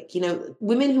public.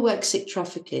 Women who exit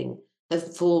trafficking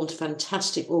have formed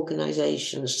fantastic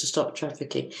organizations to stop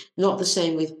trafficking. Not the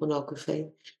same with pornography,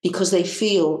 because they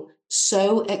feel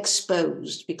so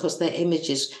exposed because their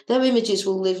images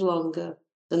will live longer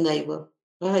than they will.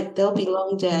 Right? They'll be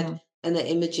long dead Mhm. and their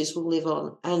images will live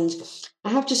on. And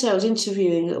I have to say, I was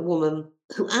interviewing a woman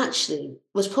who actually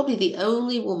was probably the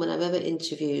only woman I've ever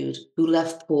interviewed who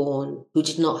left porn who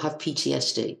did not have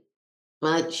PTSD.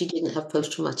 Right? She didn't have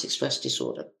post-traumatic stress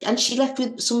disorder. And she left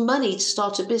with some money to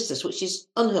start a business, which is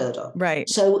unheard of. Right.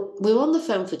 So we were on the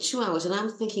phone for 2 hours and I'm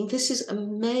thinking, this is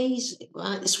amazing,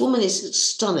 right? This woman is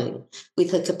stunning with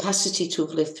her capacity to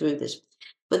have lived through this.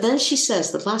 But then she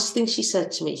says, the last thing she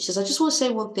said to me, she says, I just want to say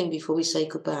one thing before we say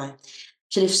goodbye.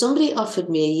 She said, if somebody offered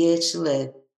me a year to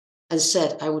live and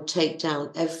said I would take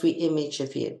down every image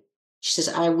of you, she says,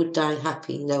 I would die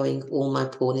happy knowing all my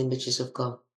porn images have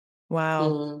gone. Wow.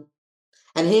 Mm.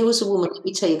 And here was a woman, let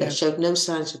me tell you, that Okay. showed no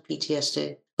signs of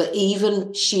PTSD, but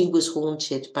even she was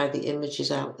haunted by the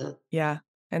images out there. Yeah,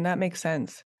 and that makes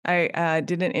sense. I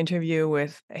did an interview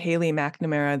with Haley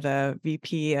McNamara, the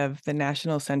VP of the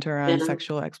National Center on Yeah.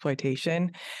 Sexual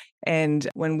Exploitation. And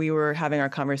when we were having our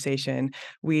conversation,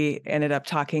 we ended up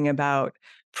talking about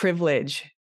privilege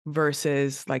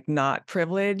versus like not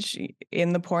privilege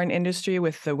in the porn industry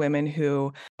with the women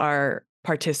who are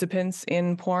participants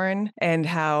in porn, and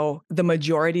how the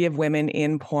majority of women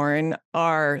in porn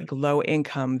are low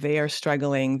income. They are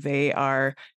struggling. They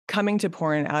are coming to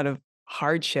porn out of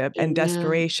hardship and Yeah.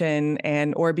 desperation,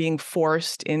 and or being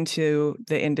forced into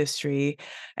the industry.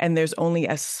 And there's only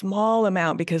a small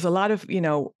amount, because a lot of,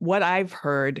 what I've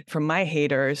heard from my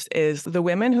haters is the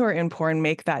women who are in porn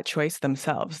make that choice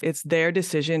themselves. It's their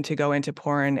decision to go into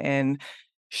porn and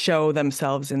show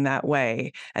themselves in that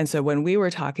way. And so when we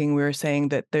were talking, we were saying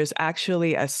that there's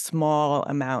actually a small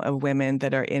amount of women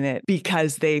that are in it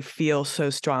because they feel so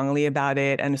strongly about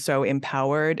it and so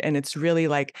empowered. And it's really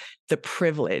like the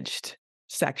privileged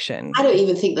I section. don't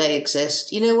even think they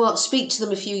exist. You know what? Speak to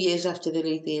them a few years after they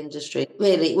leave the industry.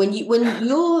 Really, when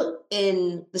you're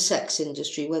in the sex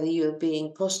industry, whether you're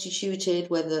being prostituted,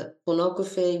 whether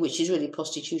pornography, which is really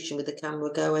prostitution with the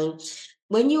camera going,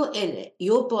 when you're in it,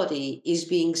 your body is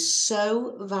being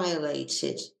so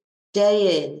violated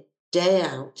day in, day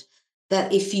out,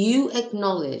 that if you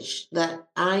acknowledge that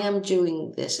I am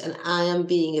doing this and I am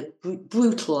being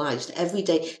brutalized every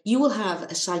day, you will have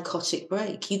a psychotic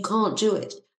break. You can't do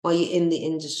it while you're in the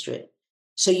industry.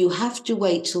 So you have to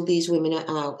wait till these women are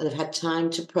out and have had time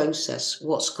to process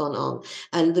what's gone on.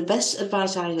 And the best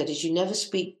advice I heard is you never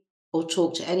speak or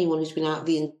talk to anyone who's been out of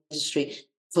the industry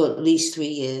for at least 3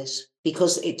 years,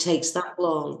 because it takes that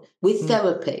long with Mm.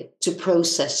 therapy to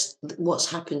process what's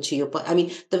happened to your body. I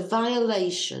mean, the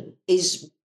violation is,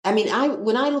 I mean,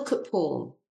 when I look at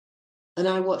porn and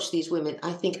I watch these women,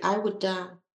 I think I would die.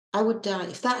 I would die.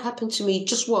 If that happened to me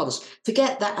just once,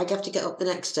 forget that I'd have to get up the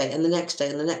next day and the next day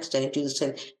and the next day and do the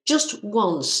same. Just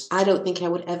once, I don't think I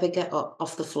would ever get up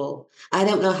off the floor. I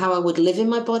don't know how I would live in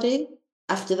my body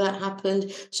after that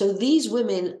happened. So these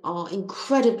women are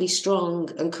incredibly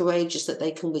strong and courageous that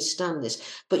they can withstand this.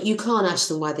 But you can't ask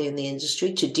them why they're in the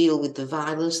industry to deal with the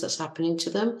violence that's happening to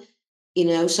them.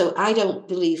 So I don't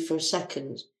believe for a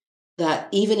second that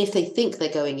even if they think they're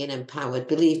going in empowered,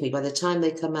 believe me, by the time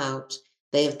they come out,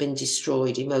 they have been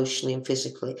destroyed emotionally and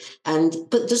physically.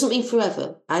 But it doesn't mean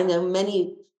forever. I know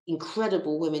many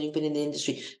incredible women who've been in the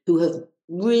industry who have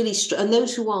really, and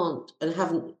those who aren't and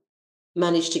haven't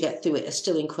managed to get through it are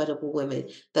still incredible women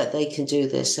that they can do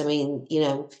this. I mean,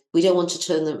 we don't want to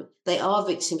turn them, they are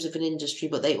victims of an industry,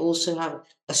 but they also have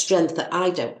a strength that I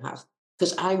don't have,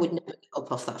 because I would never get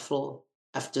up off that floor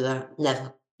after that.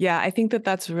 Never. Yeah, I think that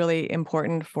that's really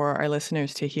important for our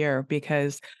listeners to hear,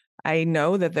 because I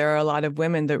know that there are a lot of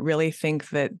women that really think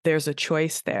that there's a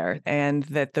choice there, and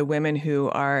that the women who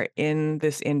are in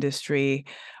this industry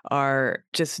are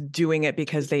just doing it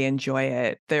because they enjoy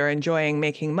it. They're enjoying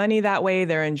making money that way.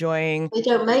 They're enjoying They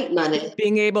don't make money.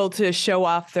 being able to show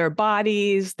off their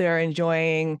bodies. They're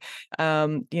enjoying,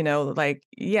 having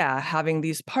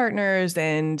these partners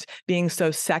and being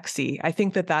so sexy. I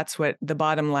think that that's what the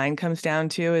bottom line comes down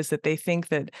to, is that they think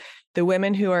that the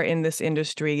women who are in this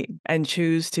industry and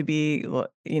choose to be,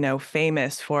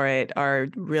 famous for it, are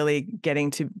really getting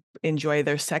to enjoy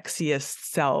their sexiest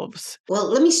selves. Well,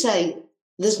 let me say,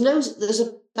 there's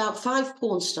about 5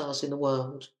 porn stars in the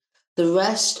world. The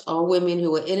rest are women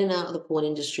who are in and out of the porn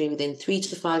industry within 3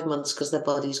 to 5 months because their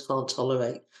bodies can't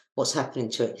tolerate what's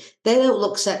happening to it. They don't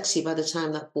look sexy by the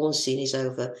time that porn scene is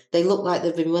over. They look like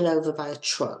they've been run over by a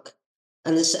truck.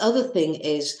 And this other thing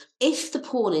is, if the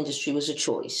porn industry was a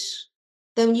choice,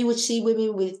 then you would see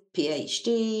women with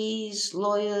PhDs,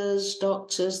 lawyers,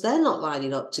 doctors. They're not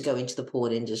lining up to go into the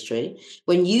porn industry.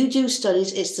 When you do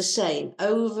studies, it's the same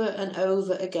over and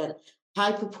over again.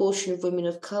 High proportion of women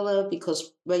of color,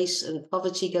 because race and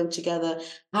poverty go together.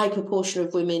 High proportion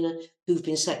of women who've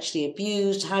been sexually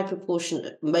abused. High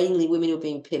proportion, mainly women who've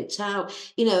been pimped out.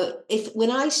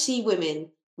 When I see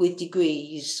women with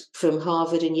degrees from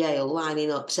Harvard and Yale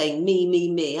lining up saying,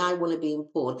 me, I want to be in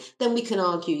porn, then we can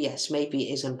argue, yes, maybe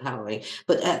it is empowering.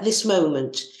 But at this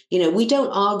moment, we don't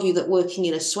argue that working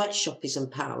in a sweatshop is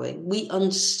empowering. We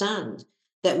understand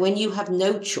that when you have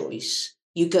no choice,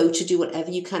 you go to do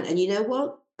whatever you can. And you know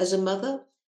what? As a mother,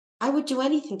 I would do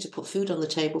anything to put food on the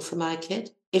table for my kid.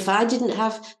 If I didn't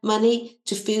have money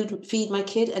to feed my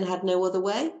kid and had no other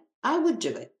way, I would do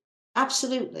it.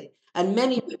 Absolutely. And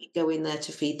many women go in there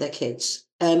to feed their kids.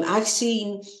 I've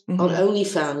seen on Mhm.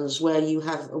 OnlyFans where you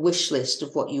have a wish list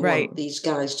of what you Right. want these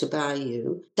guys to buy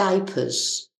you.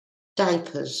 Diapers,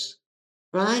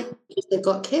 right? If they've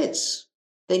got kids,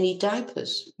 they need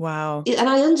diapers. Wow. And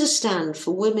I understand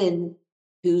for women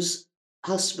whose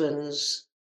husbands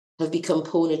have become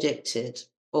porn addicted,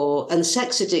 and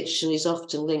sex addiction is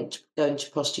often linked to going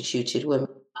to prostituted women.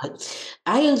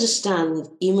 I understand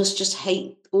you must just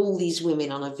hate all these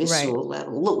women on a Right. visceral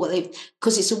level. Look what they've,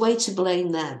 because it's a way to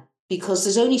blame them. Because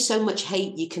there's only so much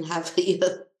hate you can have for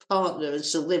your partner and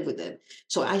still live with them.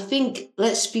 So I think,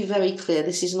 let's be very clear,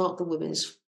 this is not the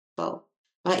women's fault.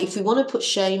 Right? If we want to put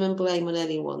shame and blame on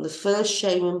anyone, the first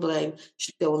shame and blame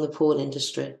should go on the porn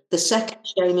industry. The second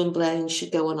shame and blame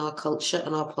should go on our culture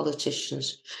and our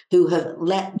politicians who have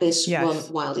let this run Yes.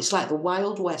 wild. It's like the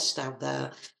Wild West out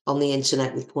there on the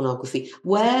internet with pornography.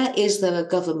 Where is there a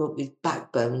government with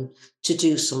backbone to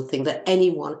do something that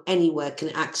anyone, anywhere can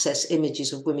access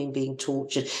images of women being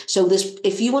tortured? So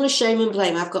if you want to shame and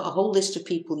blame, I've got a whole list of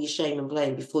people you shame and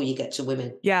blame before you get to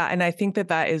women. Yeah, and I think that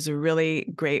that is a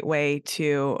really great way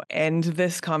to end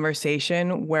this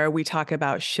conversation, where we talk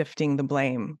about shifting the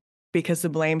blame, because the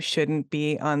blame shouldn't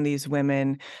be on these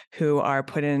women who are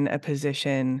put in a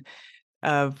position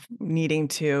of needing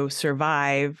to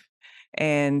survive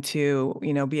and to,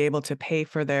 be able to pay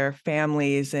for their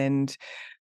families. And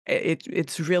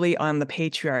it's really on the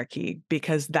patriarchy,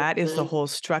 because that is the whole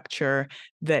structure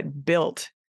that built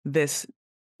this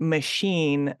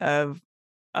machine of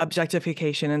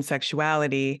objectification and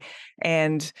sexuality.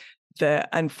 And the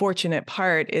unfortunate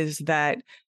part is that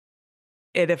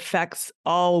it affects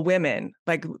all women.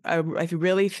 Like, I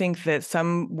really think that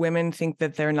some women think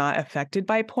that they're not affected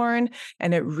by porn,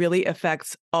 and it really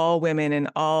affects all women in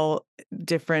all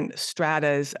different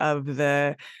stratas of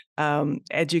the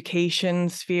education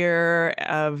sphere,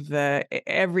 of the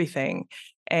everything.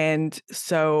 And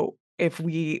so if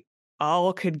we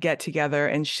all could get together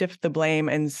and shift the blame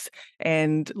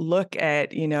and look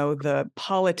at, the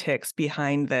politics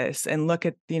behind this, and look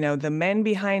at, the men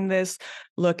behind this,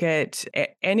 look at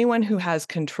anyone who has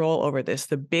control over this,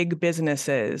 the big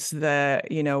businesses, that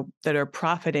are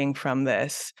profiting from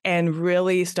this, and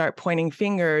really start pointing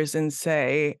fingers and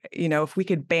say, if we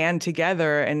could band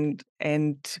together and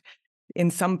in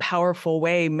some powerful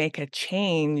way make a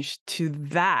change to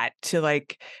that, to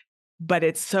like, but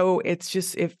it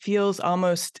feels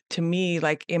almost to me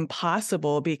like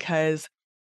impossible, because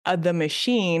the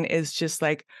machine is just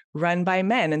like run by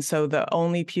men. And so the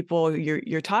only people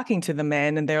you're talking to, the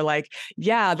men, and they're like,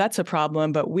 yeah, that's a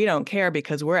problem, but we don't care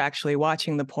because we're actually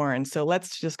watching the porn. So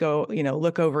let's just go,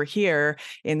 look over here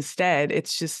instead.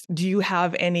 It's just, do you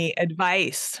have any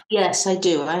advice? Yes, I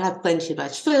do. I have plenty of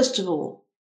advice. First of all,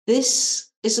 this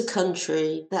is a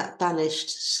country that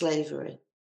banished slavery.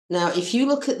 Now, if you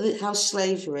look at how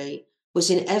slavery was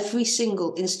in every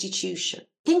single institution,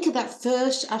 think of that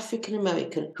first African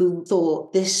American who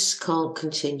thought, this can't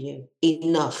continue.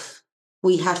 Enough.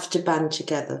 We have to band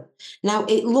together. Now,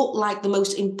 it looked like the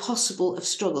most impossible of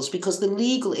struggles because the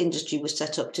legal industry was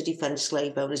set up to defend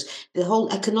slave owners. The whole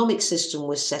economic system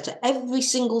was set up, every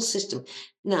single system.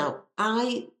 Now,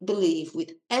 I believe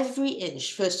with every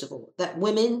inch, first of all, that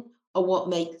women are what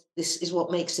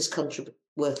makes this country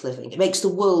worth living. It makes the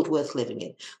world worth living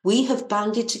in. We have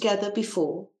banded together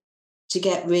before to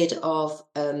get rid of,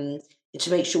 to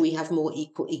make sure we have more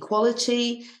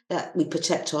equality, that we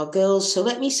protect our girls. So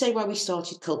let me say why we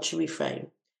started Culture Reframe.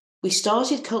 We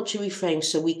started Culture Reframe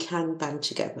so we can band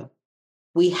together.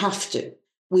 We have to.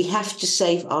 We have to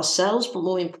save ourselves, but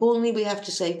more importantly, we have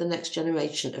to save the next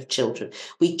generation of children.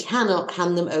 We cannot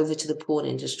hand them over to the porn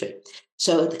industry.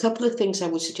 So a couple of things I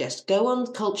would suggest. Go on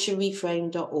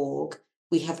culturereframe.org.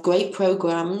 We have great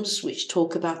programs which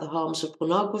talk about the harms of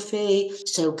pornography.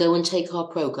 So go and take our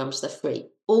programs, they're free.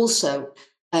 Also,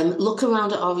 look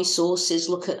around at our resources,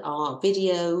 look at our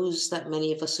videos that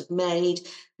many of us have made.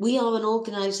 We are an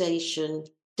organization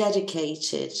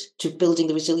dedicated to building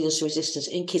the resilience and resistance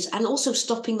in kids and also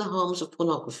stopping the harms of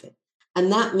pornography.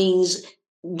 And that means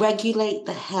regulate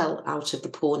the hell out of the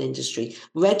porn industry,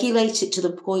 regulate it to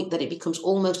the point that it becomes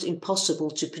almost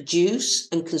impossible to produce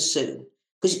and consume.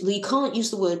 Because you can't use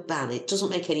the word ban. It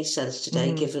doesn't make any sense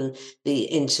today, given the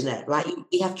internet, right?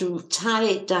 You have to tie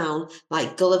it down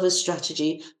like Gulliver's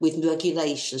strategy with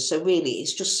regulation. So really,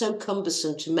 it's just so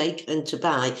cumbersome to make and to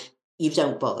buy, you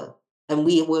don't bother. And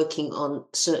we are working on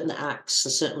certain acts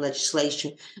and certain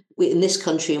legislation in this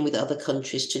country and with other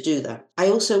countries to do that. I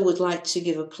also would like to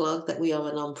give a plug that we are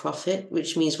a non-profit,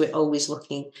 which means we're always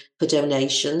looking for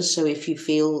donations. So if you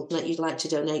feel that you'd like to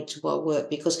donate to our work,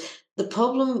 because the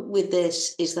problem with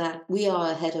this is that we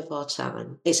are ahead of our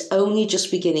time. It's only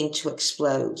just beginning to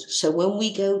explode. So when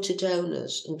we go to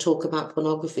donors and talk about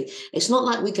pornography, it's not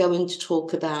like we're going to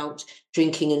talk about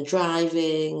drinking and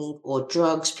driving or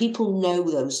drugs. People know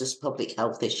those as public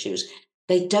health issues.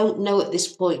 They don't know at this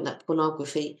point that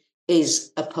pornography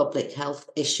is a public health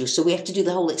issue. So we have to do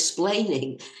the whole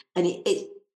explaining. And it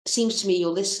seems to me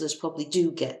your listeners probably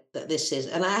do get that this is.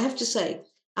 And I have to say,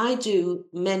 I do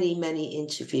many, many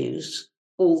interviews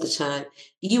all the time.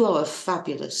 You are a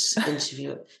fabulous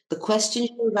interviewer. The questions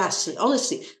you have asked me,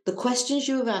 honestly, the questions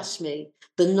you have asked me,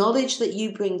 the knowledge that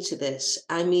you bring to this,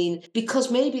 I mean,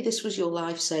 because maybe this was your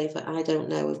lifesaver, I don't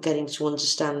know, of getting to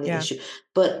understand the issue.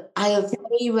 But I have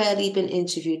very rarely been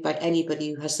interviewed by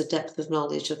anybody who has the depth of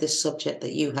knowledge of this subject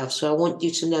that you have. So I want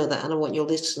you to know that, and I want your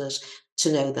listeners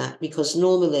to know that, because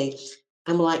normally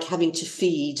I'm like having to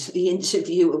feed the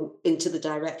interview into the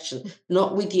direction,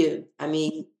 not with you. I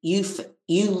mean,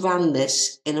 you ran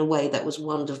this in a way that was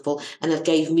wonderful, and it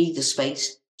gave me the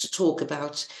space to talk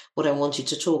about what I wanted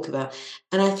to talk about.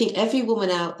 And I think every woman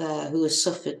out there who has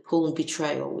suffered porn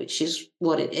betrayal, which is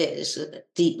what it is, a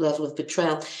deep level of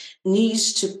betrayal,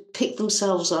 needs to pick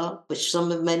themselves up, which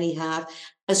many have,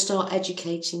 and start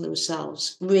educating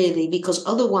themselves, really, because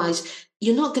otherwise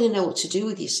you're not going to know what to do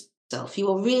with yourself.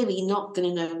 You are really not going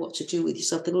to know what to do with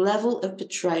yourself. The level of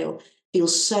betrayal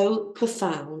feels so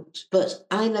profound. But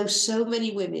I know so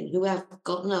many women who have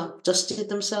gotten up, dusted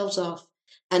themselves off,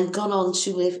 and gone on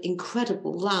to live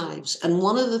incredible lives. And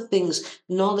one of the things,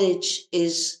 knowledge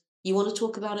is, you want to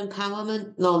talk about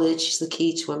empowerment? Knowledge is the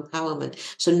key to empowerment.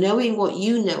 So knowing what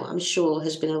you know, I'm sure,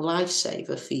 has been a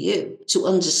lifesaver for you, to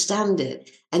understand it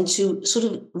and to sort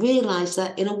of realize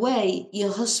that in a way,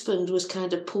 your husband was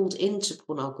kind of pulled into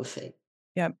pornography.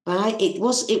 Yep. Right? It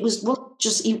was not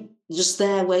just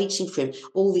there waiting for him.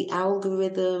 All the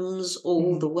algorithms,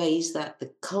 all the ways that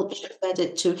the culture fed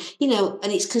it to,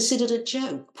 and it's considered a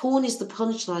joke. Porn is the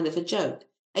punchline of a joke,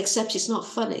 except it's not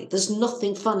funny. There's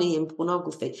nothing funny in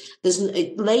pornography.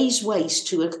 It lays waste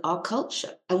to our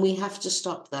culture, and we have to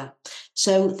stop that.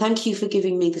 So thank you for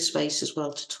giving me the space as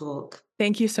well to talk.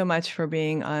 Thank you so much for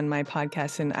being on my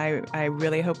podcast. And I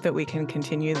really hope that we can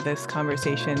continue this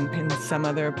conversation in some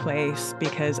other place,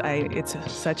 because it's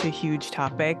such a huge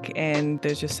topic and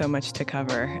there's just so much to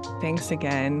cover. Thanks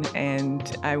again.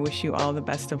 And I wish you all the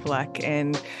best of luck.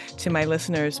 And to my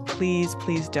listeners, please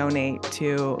donate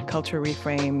to Culture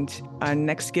Reframed on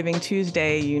next Giving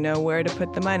Tuesday. You know where to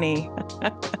put the money.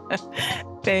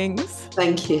 Thanks.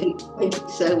 Thank you. Thank you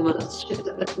so much.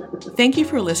 Thank you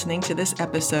for listening to this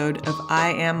episode of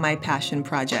I Am My Passion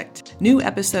Project. New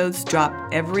episodes drop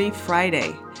every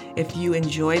Friday. If you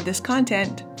enjoyed this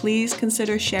content, please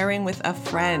consider sharing with a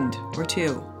friend or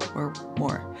two or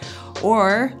more,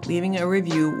 or leaving a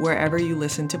review wherever you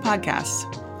listen to podcasts.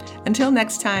 Until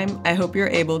next time, I hope you're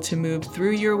able to move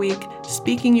through your week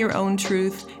speaking your own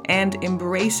truth and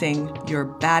embracing your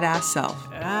badass self.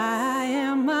 I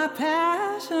am my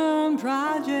passion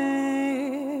project.